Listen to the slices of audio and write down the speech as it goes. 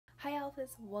Hi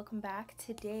Alphas, welcome back.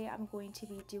 Today I'm going to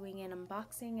be doing an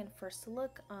unboxing and first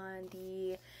look on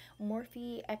the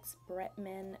Morphe x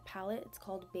Bretman palette. It's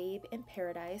called Babe in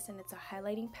Paradise and it's a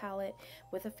highlighting palette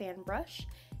with a fan brush.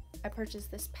 I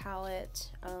purchased this palette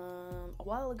a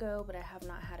while ago, but I have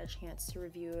not had a chance to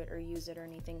review it or use it or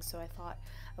anything, so I thought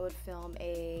I would film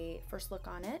a first look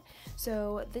on it.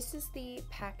 So this is the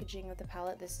packaging of the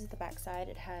palette. This is the back side.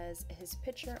 It has his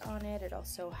picture on it. It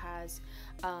also has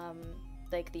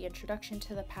like the introduction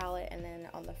to the palette, and then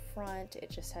on the front it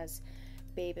just has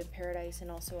Babe in Paradise, and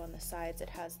also on the sides it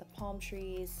has the palm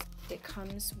trees. It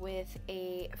comes with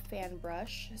a fan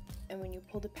brush, and when you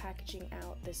pull the packaging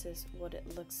out, this is what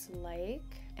it looks like.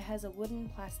 It has a wooden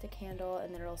plastic handle,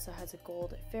 and then it also has a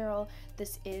gold ferrule.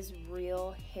 This is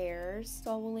real hairs,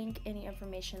 so I will link any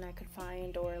information I could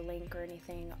find or a link or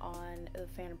anything on the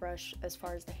fan brush as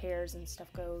far as the hairs and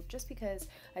stuff go, just because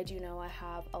I do know I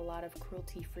have a lot of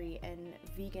cruelty-free and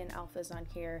vegan alphas on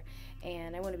here,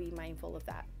 and I want to be mindful of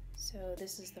that. So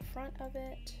this is the front of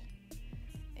it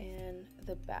and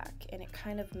the back, and it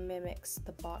kind of mimics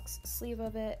the box sleeve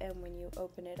of it, and when you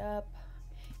open it up,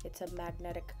 it's a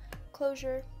magnetic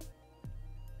closure.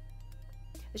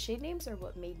 The shade names are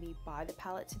what made me buy the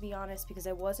palette, to be honest, because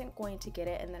I wasn't going to get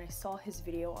it, and then I saw his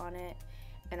video on it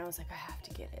and I was like, I have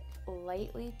to get it.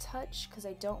 Lightly touch, because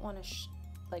I don't want to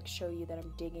like show you that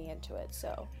I'm digging into it,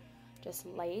 so just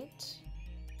light.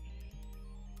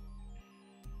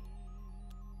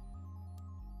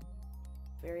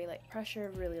 Very light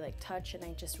pressure, really light touch, and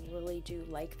I just really do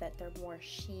like that they're more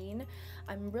sheen.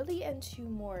 I'm really into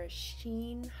more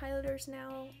sheen highlighters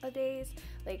nowadays.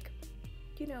 Like,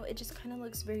 you know, it just kind of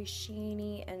looks very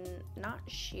sheeny and not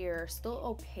sheer, still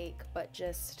opaque, but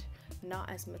just not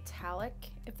as metallic,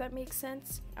 if that makes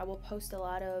sense. I will post a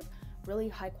lot of really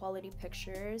high quality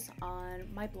pictures on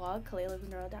my blog,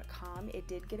 KaleiLagunero.com. It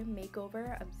did get a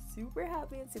makeover. I'm super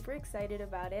happy and super excited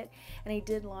about it. And I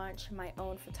did launch my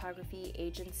own photography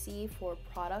agency for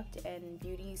product and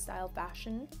beauty style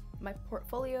fashion. My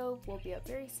portfolio will be up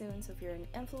very soon, so if you're an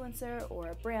influencer or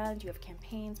a brand, you have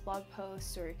campaigns, blog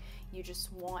posts, or you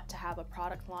just want to have a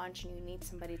product launch and you need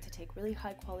somebody to take really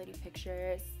high quality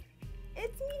pictures,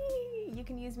 it's me! You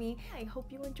can use me. I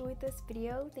hope you enjoyed this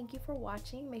video. Thank you for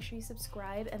watching. Make sure you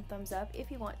subscribe and thumbs up if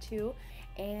you want to,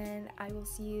 and I will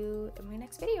see you in my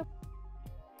next video.